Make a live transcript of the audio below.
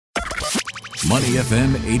Money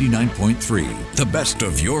FM 89.3, the best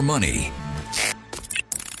of your money.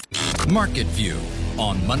 Market View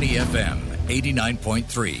on Money FM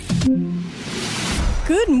 89.3.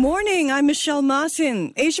 Good morning, I'm Michelle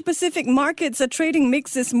Martin. Asia-Pacific markets are trading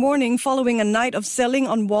mixed this morning following a night of selling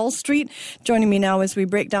on Wall Street. Joining me now as we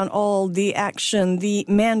break down all the action, the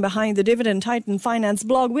man behind the Dividend Titan Finance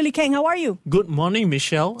blog, Willie Keng. How are you? Good morning,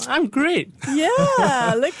 Michelle. I'm great.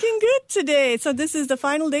 Yeah, looking good today. So this is the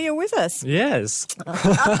final day you're with us. Yes.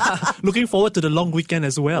 Looking forward to the long weekend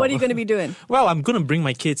as well. What are you going to be doing? Well, I'm going to bring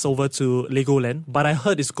my kids over to Legoland, but I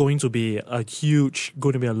heard it's going to be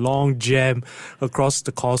a long jam across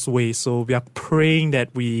the causeway, so we are praying that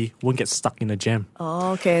we won't get stuck in a jam.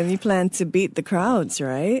 Oh, okay, and you plan to beat the crowds,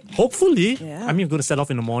 right? Hopefully. Yeah. I mean, I'm going to set off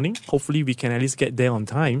in the morning. Hopefully, we can at least get there on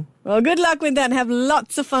time. Well, good luck with that and have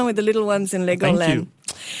lots of fun with the little ones in Legoland. Thank you.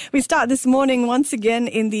 We start this morning once again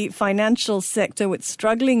in the financial sector with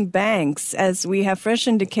struggling banks as we have fresh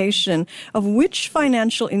indication of which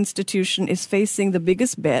financial institution is facing the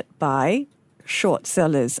biggest bet by short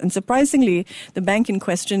sellers. And surprisingly, the bank in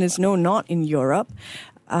question is not in Europe.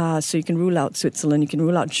 So you can rule out Switzerland, you can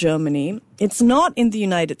rule out Germany. It's not in the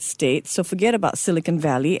United States, so forget about Silicon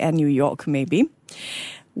Valley and New York maybe.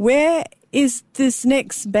 Where is this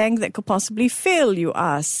next bank that could possibly fail, you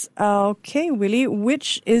ask? Okay, Willie,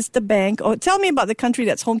 which is the bank? Or tell me about the country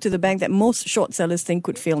that's home to the bank that most short sellers think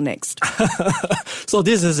could fail next. So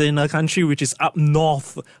this is in a country which is up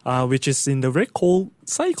north, which is in the very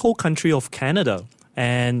slightly cold country of Canada.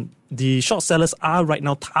 And the short sellers are right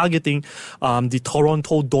now targeting the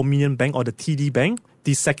Toronto Dominion Bank, or the TD Bank,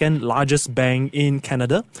 the second largest bank in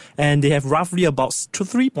Canada, and they have roughly about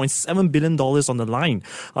 $3.7 billion on the line,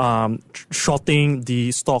 shorting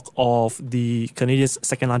the stock of the Canadian's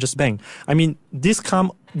second largest bank. I mean, this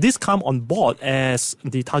come on board as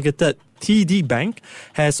the targeted TD Bank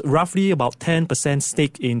has roughly about 10%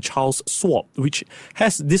 stake in Charles Schwab, which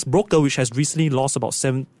has this broker which has recently lost about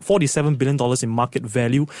 $47 billion in market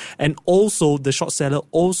value, and also the short seller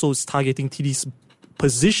also is targeting TD's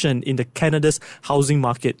position in the Canada's housing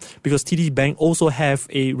market, because TD Bank also have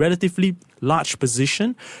a relatively large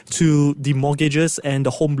position to the mortgages and the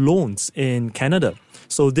home loans in Canada.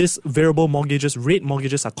 So these variable mortgages, rate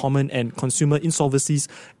mortgages are common, and consumer insolvencies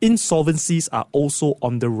are also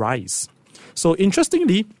on the rise. So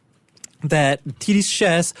interestingly, that TD's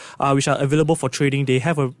shares, which are available for trading, they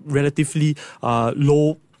have a relatively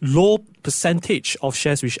low percentage of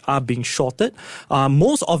shares which are being shorted.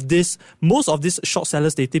 Most of these short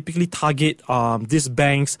sellers, they typically target these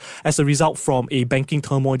banks as a result from a banking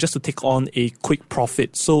turmoil, just to take on a quick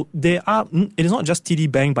profit. So it is not just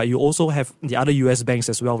TD Bank, but you also have the other US banks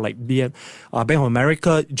as well, like Bank of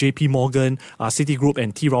America, JP Morgan, Citigroup,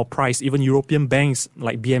 and T. Rowe Price. Even European banks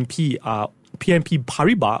like BNP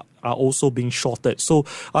Paribas are also being shorted. So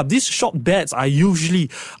these short bets are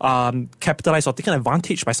usually capitalized or taken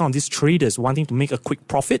advantage by some of these traders wanting to make a quick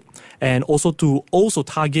profit, and also to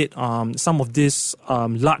target some of these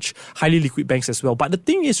large, highly liquid banks as well. But the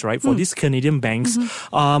thing is, right, for these Canadian banks,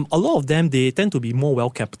 a lot of them, they tend to be more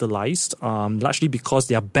well capitalized, largely because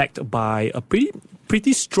they are backed by a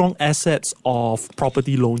pretty strong assets of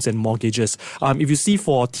property loans and mortgages. If you see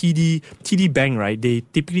for TD Bank, right, they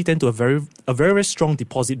typically tend to have a very strong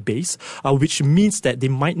deposit base, which means that they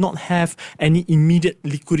might not have any immediate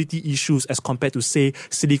liquidity issues as compared to, say,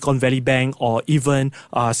 Silicon Valley Bank or even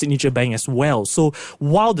Signature Bank as well. So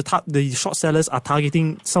while the short sellers are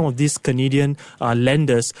targeting some of these Canadian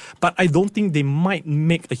lenders, but I don't think they might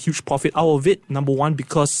make a huge profit out of it. Number one,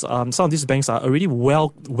 because some of these banks are already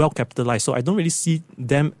well capitalized, so I don't really see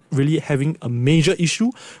them really having a major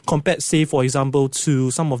issue compared, say, for example,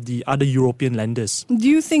 to some of the other European lenders. Do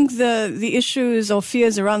you think the issues or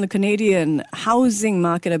fears around the Canadian housing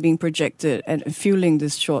market are being projected and fueling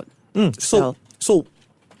this short sell? So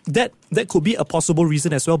that could be a possible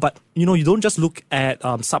reason as well, but you don't just look at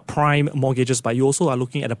subprime mortgages, but you also are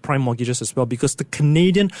looking at the prime mortgages as well, because the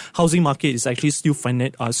Canadian housing market is actually still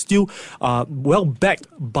well backed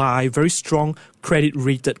by very strong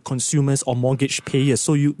credit-rated consumers or mortgage payers.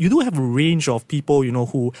 So you do have a range of people,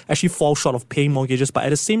 who actually fall short of paying mortgages. But at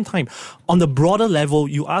the same time, on the broader level,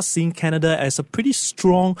 you are seeing Canada as a pretty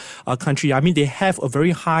strong country. I mean, they have a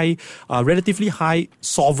very high, relatively high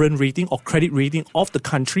sovereign rating or credit rating of the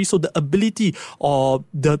country. So the ability or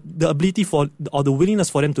the ability for, or the willingness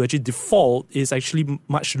for them to actually default is actually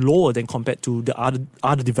much lower than compared to the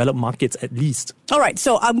other developed markets, at least. All right,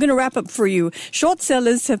 so I'm going to wrap up for you. Short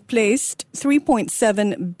sellers have placed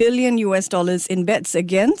 $3.7 billion in bets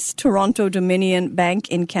against Toronto Dominion Bank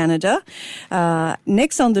in Canada.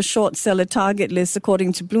 Next on the short seller target list,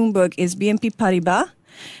 according to Bloomberg, is BNP Paribas,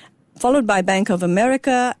 followed by Bank of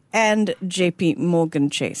America and JP Morgan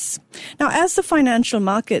Chase. Now, as the financial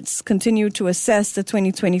markets continue to assess the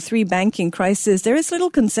 2023 banking crisis, there is little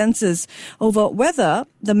consensus over whether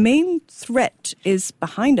the main threat is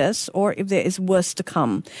behind us or if there is worse to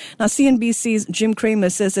come. Now, CNBC's Jim Cramer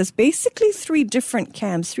says there's basically three different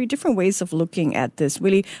camps, three different ways of looking at this.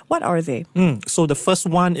 Willie, what are they? So the first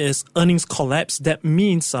one is earnings collapse. That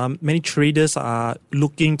means many traders are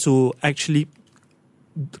looking to actually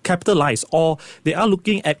capitalize, or they are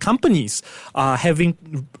looking at companies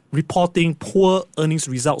reporting poor earnings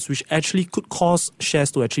results, which actually could cause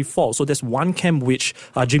shares to actually fall. So that's one camp which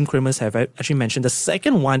Jim Cramer have actually mentioned. The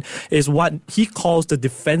second one is what he calls the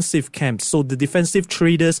defensive camp. So the defensive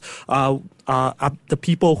traders are the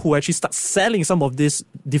people who actually start selling some of these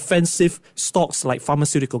defensive stocks like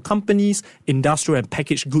pharmaceutical companies, industrial and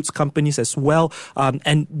packaged goods companies as well.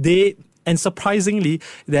 And surprisingly,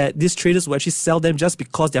 that these traders will actually sell them just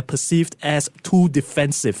because they're perceived as too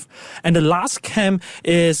defensive. And the last camp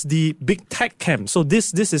is the big tech camp. So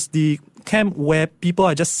this is the camp where people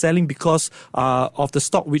are just selling because of the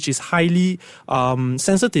stock, which is highly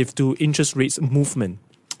sensitive to interest rates movement.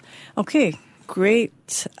 Okay. Great.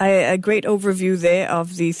 A great overview there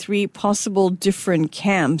of the three possible different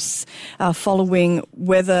camps following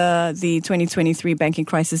whether the 2023 banking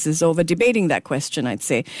crisis is over. Debating that question, I'd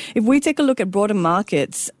say. If we take a look at broader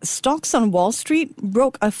markets, stocks on Wall Street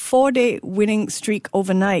broke a 4-day winning streak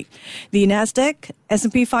overnight. The Nasdaq,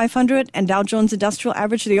 S&P 500, and Dow Jones Industrial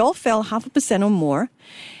Average, they all fell 0.5% or more.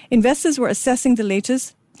 Investors were assessing the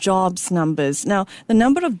latest jobs numbers. Now, the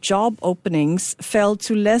number of job openings fell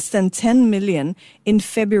to less than 10 million in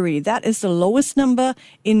February. That is the lowest number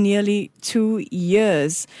in nearly 2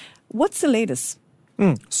 years. What's the latest?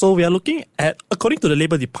 So we are looking at, according to the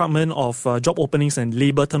Labour Department of Job Openings and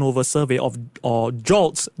Labour Turnover Survey or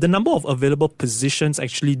JOLTS, the number of available positions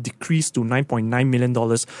actually decreased to $9.9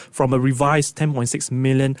 million from a revised 10.6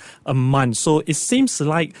 million a month. So it seems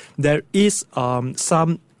like there is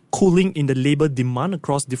some cooling in the labour demand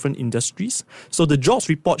across different industries. So the jobs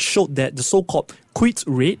report showed that the so-called quit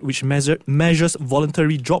rate, which measures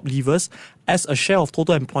voluntary job leavers as a share of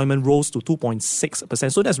total employment, rose to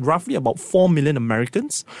 2.6%. So that's roughly about 4 million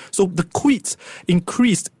Americans. So the quits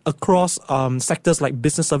increased across sectors like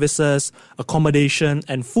business services, accommodation,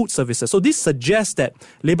 and food services. So this suggests that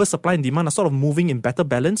labour supply and demand are sort of moving in better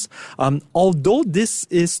balance, although this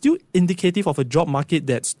is still indicative of a job market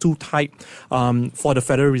that's too tight for the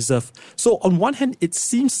Federal Reserve. So on one hand, it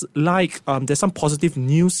seems like there's some positive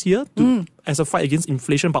news here as a fight against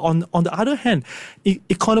inflation. But on the other hand,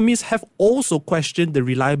 economists have also questioned the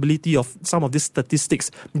reliability of some of these statistics,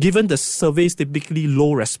 given the survey's typically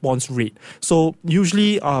low response rate. So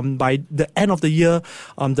usually by the end of the year,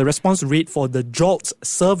 the response rate for the JOLTS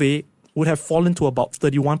survey would have fallen to about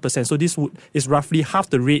 31%. So this is roughly half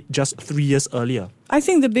the rate just 3 years earlier. I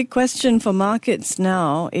think the big question for markets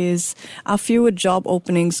now is, are fewer job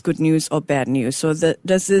openings good news or bad news? So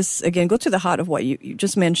does this, again, go to the heart of what you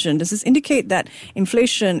just mentioned? Does this indicate that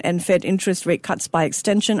inflation and Fed interest rate cuts by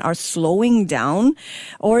extension are slowing down?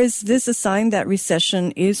 Or is this a sign that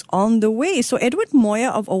recession is on the way? So Edward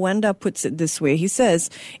Moyer of Owenda puts it this way. He says,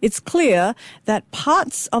 it's clear that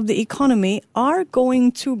parts of the economy are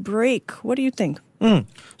going to break. What do you think?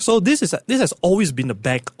 So this has always been the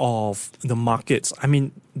back of the markets. I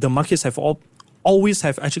mean, the markets have always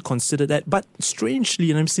have actually considered that. But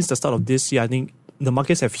strangely, since the start of this year, I think the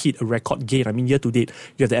markets have hit a record gain. I mean, year to date,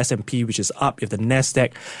 you have the S&P, which is up, you have the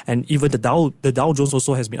Nasdaq, and even the Dow Jones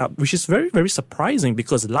also has been up, which is very, very surprising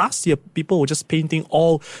because last year, people were just painting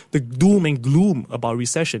all the doom and gloom about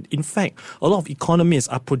recession. In fact, a lot of economists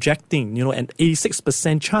are projecting, an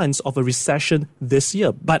 86% chance of a recession this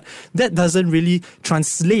year. But that doesn't really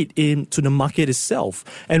translate into the market itself.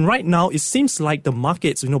 And right now, it seems like the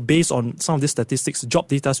markets, based on some of the statistics, job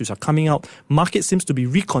data which are coming out, market seems to be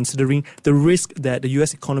reconsidering the risk that the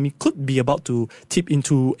US economy could be about to tip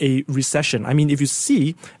into a recession. I mean, if you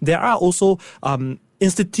see, there are also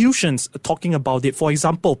institutions talking about it. For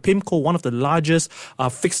example, PIMCO, one of the largest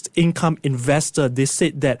fixed income investor, they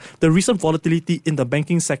said that the recent volatility in the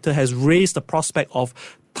banking sector has raised the prospect of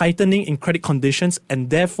tightening in credit conditions and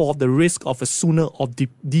therefore the risk of a sooner or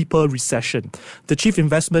deeper recession. The chief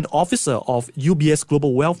investment officer of UBS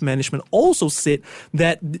Global Wealth Management also said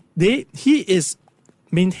that he is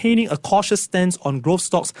maintaining a cautious stance on growth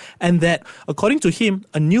stocks and that, according to him,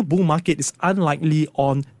 a new bull market is unlikely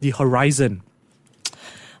on the horizon.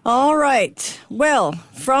 All right. Well,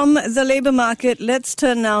 from the labor market, let's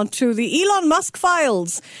turn now to the Elon Musk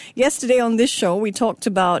files. Yesterday on this show, we talked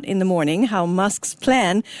about in the morning how Musk's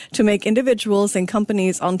plan to make individuals and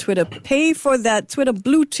companies on Twitter pay for that Twitter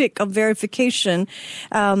blue tick of verification.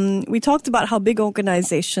 We talked about how big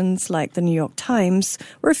organizations like the New York Times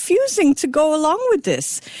were refusing to go along with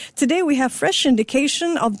this. Today, we have fresh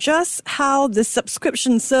indication of just how the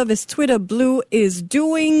subscription service Twitter Blue is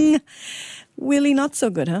doing. Really not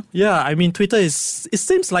so good, huh? Yeah, I mean, it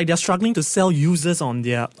seems like they're struggling to sell users on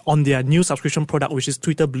their new subscription product, which is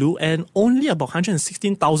Twitter Blue, and only about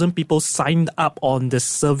 116,000 people signed up on the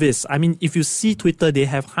service. I mean, if you see Twitter, they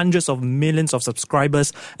have hundreds of millions of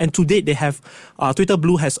subscribers, and to date, they have Twitter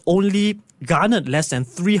Blue has only garnered less than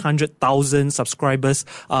 300,000 subscribers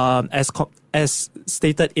as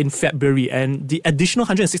stated in February, and the additional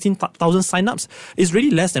 116,000 signups is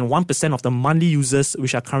really less than 1% of the monthly users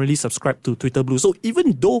which are currently subscribed to Twitter Blue. So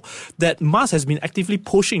even though that Musk has been actively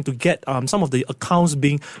pushing to get some of the accounts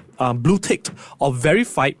being blue ticked or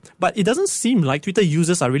verified, but it doesn't seem like Twitter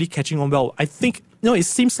users are really catching on well. I think it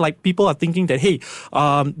seems like people are thinking that, hey,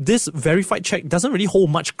 this verified check doesn't really hold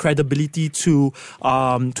much credibility to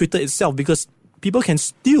Twitter itself, because people can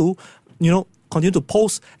still, continue to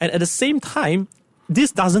post, and at the same time,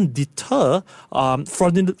 this doesn't deter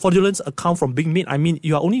fraudulent account from being made. I mean,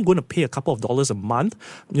 you are only going to pay a couple of dollars a month.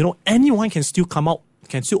 Anyone can still come out,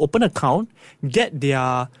 can still open an account, get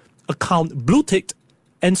their account blue ticked,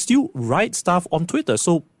 and still write stuff on Twitter.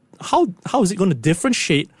 So how is it going to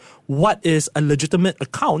differentiate what is a legitimate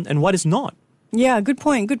account and what is not? Yeah, good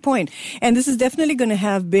point. And this is definitely going to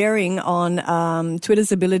have bearing on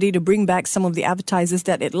Twitter's ability to bring back some of the advertisers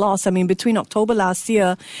that it lost. I mean, between October last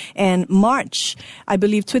year and March, I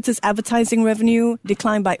believe Twitter's advertising revenue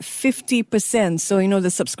declined by 50%. So, the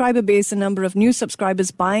subscriber base, the number of new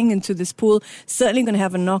subscribers buying into this pool, certainly going to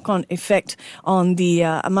have a knock-on effect on the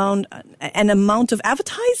amount of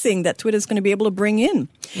advertising that Twitter's going to be able to bring in.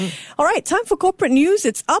 All right, time for corporate news.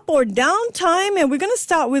 It's up or down time, and we're going to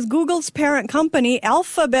start with Google's parent company,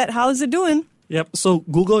 Alphabet. How's it doing? Yep. So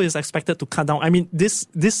Google is expected to cut down. I mean, this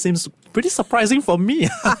seems pretty surprising for me.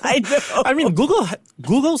 I know. I mean,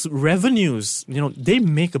 Google's revenues, they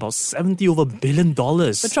make about $70 billion.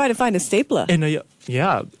 But try to find a stapler.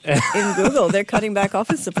 Yeah. In Google, they're cutting back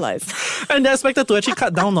office supplies. And they're expected to actually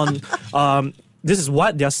cut down on, this is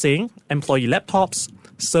what they're saying, employee laptops,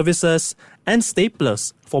 services, and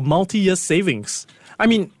staplers for multi-year savings. I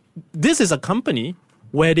mean, this is a company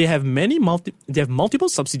where they have multiple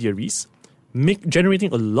subsidiaries,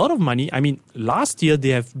 generating a lot of money. I mean, last year they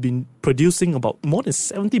have been producing about more than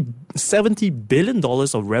 $70 billion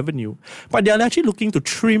of revenue, but they are actually looking to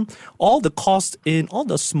trim all the costs in all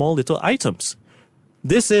the small little items.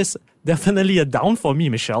 This is definitely a down for me,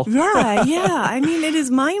 Michelle. Yeah. I mean, it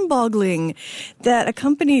is mind-boggling that a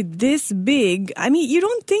company this big, I mean, you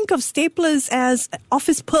don't think of staplers as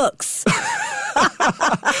office perks.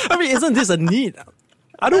 I mean, isn't this a need?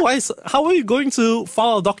 Otherwise, how are you going to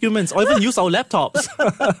file our documents or even use our laptops?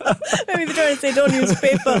 Maybe they're trying to say don't use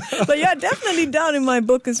paper. But yeah, definitely down in my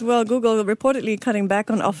book as well. Google reportedly cutting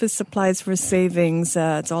back on office supplies for savings.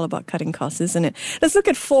 It's all about cutting costs, isn't it? Let's look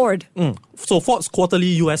at Ford. So Ford's quarterly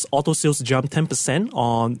US auto sales jumped 10%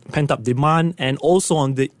 on pent-up demand and also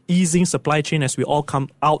on the easing supply chain as we all come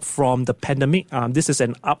out from the pandemic. This is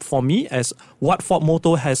an up for me as what Ford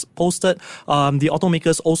Motor has posted. The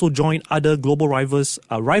automakers also joined other global rivals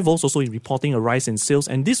also in reporting a rise in sales.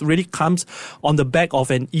 And this really comes on the back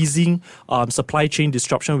of an easing supply chain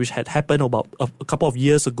disruption which had happened about a couple of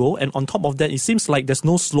years ago. And on top of that, it seems like there's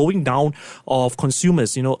no slowing down of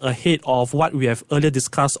consumers, ahead of what we have earlier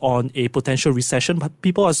discussed on a potential recession. But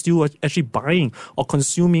people are still actually buying or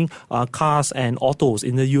consuming cars and autos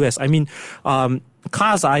in the US. I mean,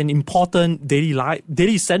 cars are an important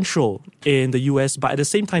daily essential in the US, but at the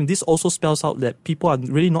same time, this also spells out that people are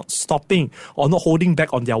really not stopping or not holding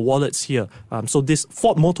back on their wallets here. So this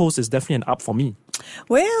Ford Motors is definitely an up for me.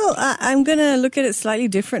 Well, I'm going to look at it slightly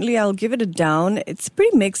differently. I'll give it a down. It's a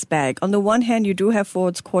pretty mixed bag. On the one hand, you do have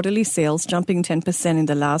Ford's quarterly sales jumping 10% in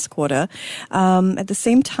the last quarter. At the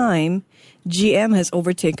same time, GM has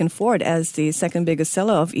overtaken Ford as the second biggest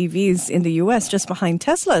seller of EVs in the U.S., just behind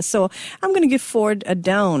Tesla. So I'm going to give Ford a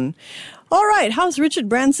down. All right, how's Richard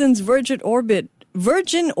Branson's Virgin Orbit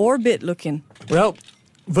looking? Well,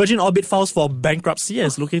 Virgin Orbit files for bankruptcy and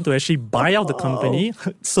is looking to actually buy out the company.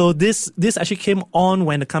 So this actually came on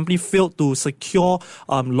when the company failed to secure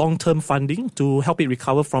long-term funding to help it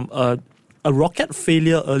recover from a rocket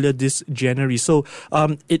failure earlier this January. So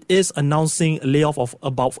it is announcing a layoff of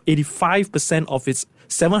about 85% of its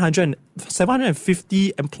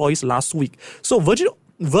 750 employees last week. So Virgin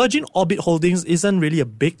Virgin Orbit Holdings isn't really a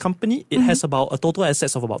big company. It has about a total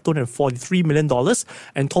assets of about $243 million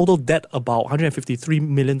and total debt about $153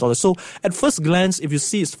 million. So at first glance, if you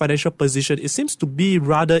see its financial position, it seems to be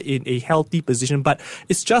rather in a healthy position. But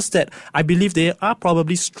it's just that I believe they are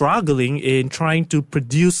probably struggling in trying to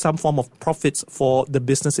produce some form of profits for the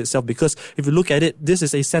business itself. Because if you look at it, this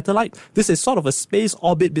is a satellite. This is sort of a space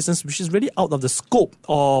orbit business, which is really out of the scope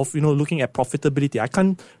of, looking at profitability. I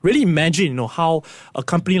can't really imagine, how a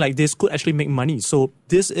company like this could actually make money. So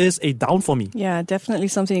this is a down for me. Yeah, definitely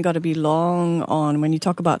something you got to be long on when you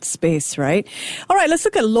talk about space, right? All right, let's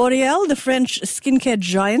look at L'Oreal, the French skincare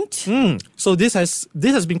giant. So this has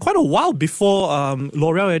been quite a while before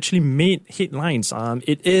L'Oreal actually made headlines.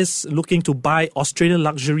 It is looking to buy Australian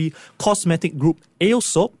luxury cosmetic group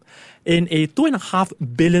Aesop in a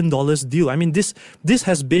 $2.5 billion deal. I mean, this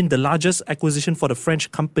has been the largest acquisition for the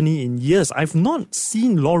French company in years. I've not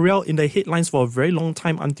seen L'Oreal in the headlines for a very long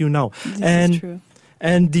time until now. This is true.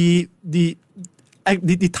 And the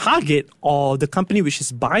target or the company which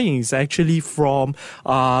is buying is actually from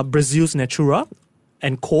Brazil's Natura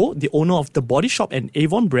 & Co., the owner of the Body Shop and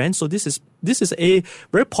Avon brand. So this is a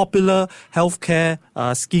very popular healthcare,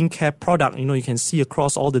 skincare product. You can see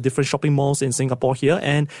across all the different shopping malls in Singapore here.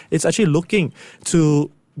 And it's actually Natura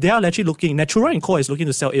 & Co. is looking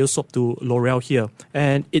to sell Aesop to L'Oreal here.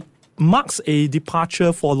 And it marks a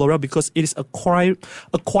departure for L'Oreal because it is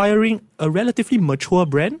acquiring a relatively mature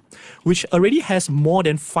brand which already has more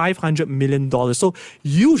than $500 million. So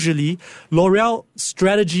usually L'Oreal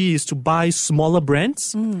strategy is to buy smaller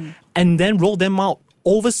brands and then roll them out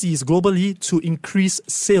overseas globally to increase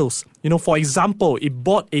sales. For example, it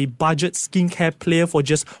bought a budget skincare player for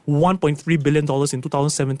just $1.3 billion in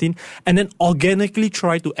 2017 and then organically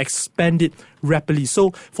tried to expand it rapidly. So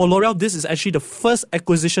for L'Oreal, this is actually the first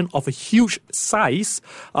acquisition of a huge size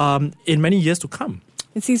in many years to come.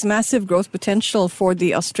 It sees massive growth potential for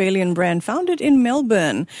the Australian brand founded in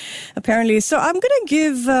Melbourne, apparently. So I'm going to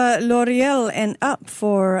give L'Oreal an up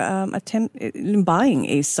for buying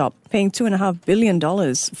Aesop, paying $2.5 billion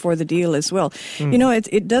for the deal as well.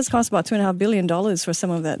 It does cost about $2.5 billion for some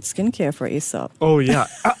of that skincare for Aesop. Oh, yeah.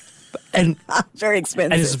 And very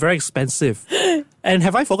expensive. And it's very expensive. And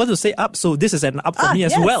have I forgotten to say up? So this is an up for me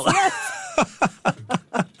as well. Yes.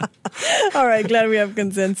 All right, glad we have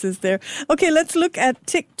consensus there. Okay, let's look at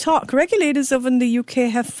TikTok. Regulators over in the UK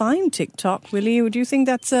have fined TikTok. Willie, do you think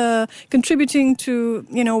that's contributing to,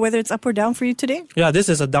 whether it's up or down for you today? Yeah, this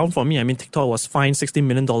is a down for me. I mean, TikTok was fined $16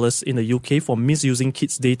 million in the UK for misusing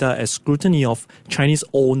kids' data as scrutiny of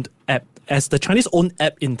Chinese-owned app. As the Chinese-owned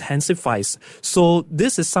app intensifies. So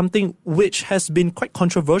this is something which has been quite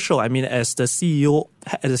controversial. I mean, as the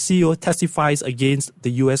CEO testifies against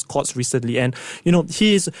the US courts recently, and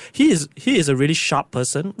he is a really sharp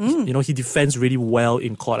person. He defends really well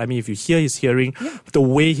in court. I mean, if you hear his hearing, the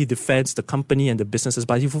way he defends the company and the businesses,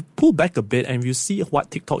 but if you pull back a bit and you see what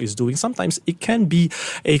TikTok is doing, sometimes it can be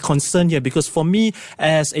a concern here. Because for me,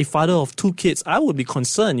 as a father of two kids, I would be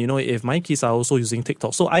concerned, if my kids are also using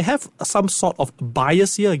TikTok. So I have some sort of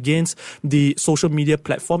bias here against the social media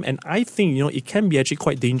platform, and I think it can be actually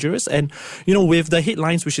quite dangerous. And with the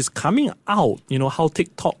headlines which is coming out, how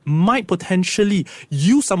TikTok might potentially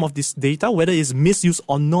use some of this data, whether it's misused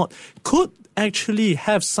or not, could actually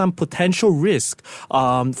have some potential risk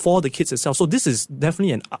for the kids itself. So this is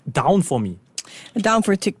definitely a down for me. Down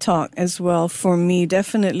for TikTok as well for me,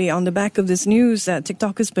 definitely. On the back of this news,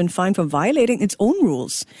 TikTok has been fined for violating its own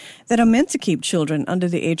rules that are meant to keep children under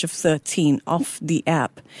the age of 13 off the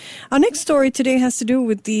app. Our next story today has to do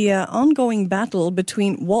with the ongoing battle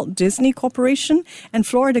between Walt Disney Corporation and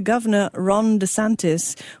Florida Governor Ron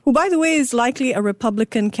DeSantis, who, by the way, is likely a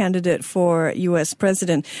Republican candidate for U.S.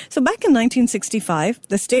 president. So back in 1965,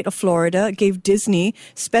 the state of Florida gave Disney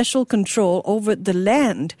special control over the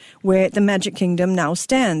land where the Magic Kingdom now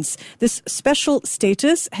stands. This special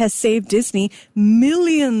status has saved Disney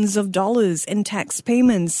millions of dollars in tax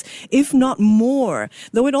payments, if not more,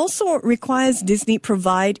 though it also requires Disney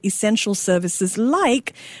provide essential services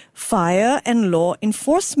like fire and law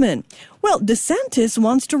enforcement. Well, DeSantis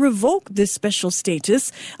wants to revoke this special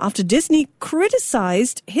status after Disney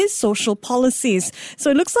criticized his social policies.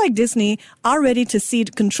 So it looks like Disney are ready to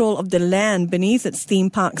cede control of the land beneath its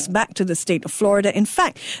theme parks back to the state of Florida. In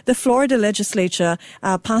fact, the Florida legislature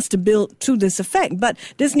passed a bill to this effect, but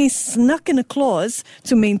Disney snuck in a clause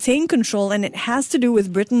to maintain control, and it has to do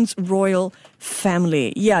with Britain's royal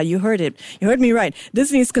family. Yeah, you heard it. You heard me right.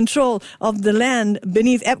 Disney's control of the land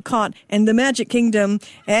beneath Epcot and the Magic Kingdom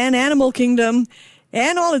and Animal Kingdom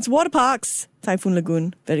and all its water parks. Typhoon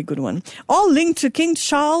Lagoon, very good one. All linked to King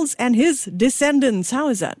Charles and his descendants. How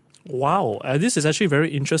is that? Wow, this is actually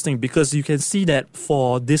very interesting because you can see that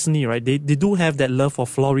for Disney, right, they do have that love for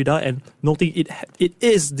Florida, and noting it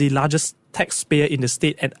is the largest taxpayer in the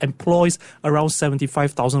state and employs around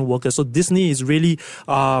 75,000 workers. So Disney is really,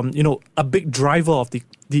 a big driver of the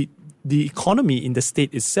economy in the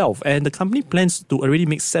state itself. And the company plans to already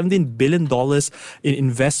make $17 billion in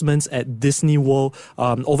investments at Disney World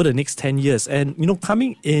over the next 10 years. And,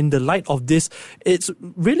 coming in the light of this, it's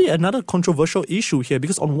really another controversial issue here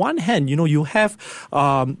because on one hand, you have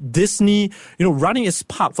Disney, running its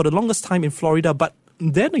park for the longest time in Florida, but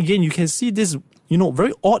then again, you can see this,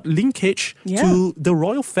 very odd linkage to the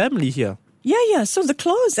royal family here. Yeah. So the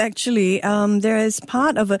clause actually, there is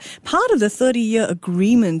part of the 30-year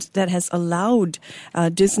agreement that has allowed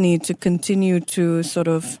Disney to continue to sort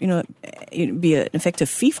of, be an effective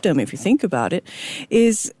fiefdom, if you think about it,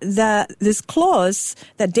 is that this clause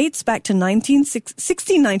that dates back to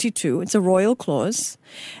 1692. It's a royal clause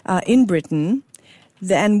in Britain,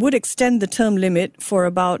 and would extend the term limit for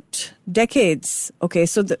about decades. Okay,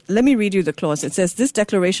 so let me read you the clause. It says, this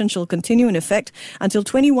declaration shall continue in effect until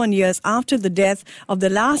 21 years after the death of the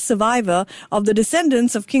last survivor of the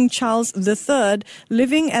descendants of King Charles III,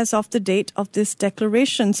 living as of the date of this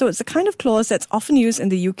declaration. So it's a kind of clause that's often used in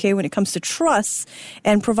the UK when it comes to trusts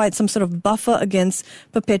and provides some sort of buffer against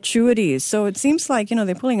perpetuities. So it seems like,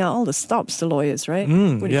 they're pulling out all the stops, the lawyers, right?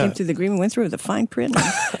 When it came to the agreement, went through the fine print, and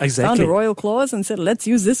exactly. Found a royal clause and said, let's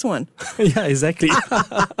use this one. Yeah, exactly.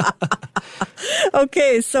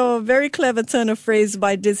 Okay, so very clever turn of phrase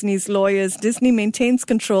by Disney's lawyers. Disney maintains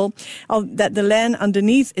control of that the land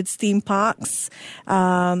underneath its theme parks,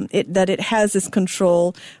 that it has this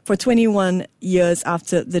control for 21 years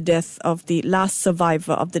after the death of the last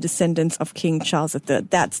survivor of the descendants of King Charles III.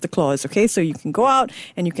 That's the clause, okay? So you can go out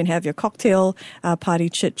and you can have your cocktail party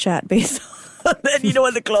chit-chat based on then you know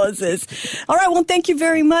what the clause is. All right, well, thank you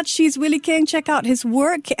very much. He's Willie King. Check out his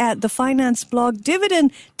work at the finance blog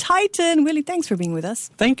Dividend Titan. Willie, thanks for being with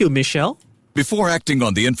us. Thank you, Michelle. Before acting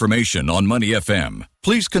on the information on Money FM,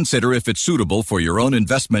 please consider if it's suitable for your own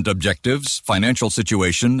investment objectives, financial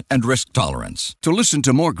situation, and risk tolerance. To listen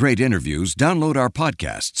to more great interviews, download our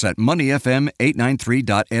podcasts at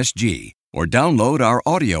moneyfm893.sg or download our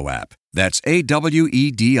audio app. That's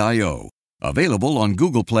AWEDIO. Available on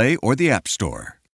Google Play or the App Store.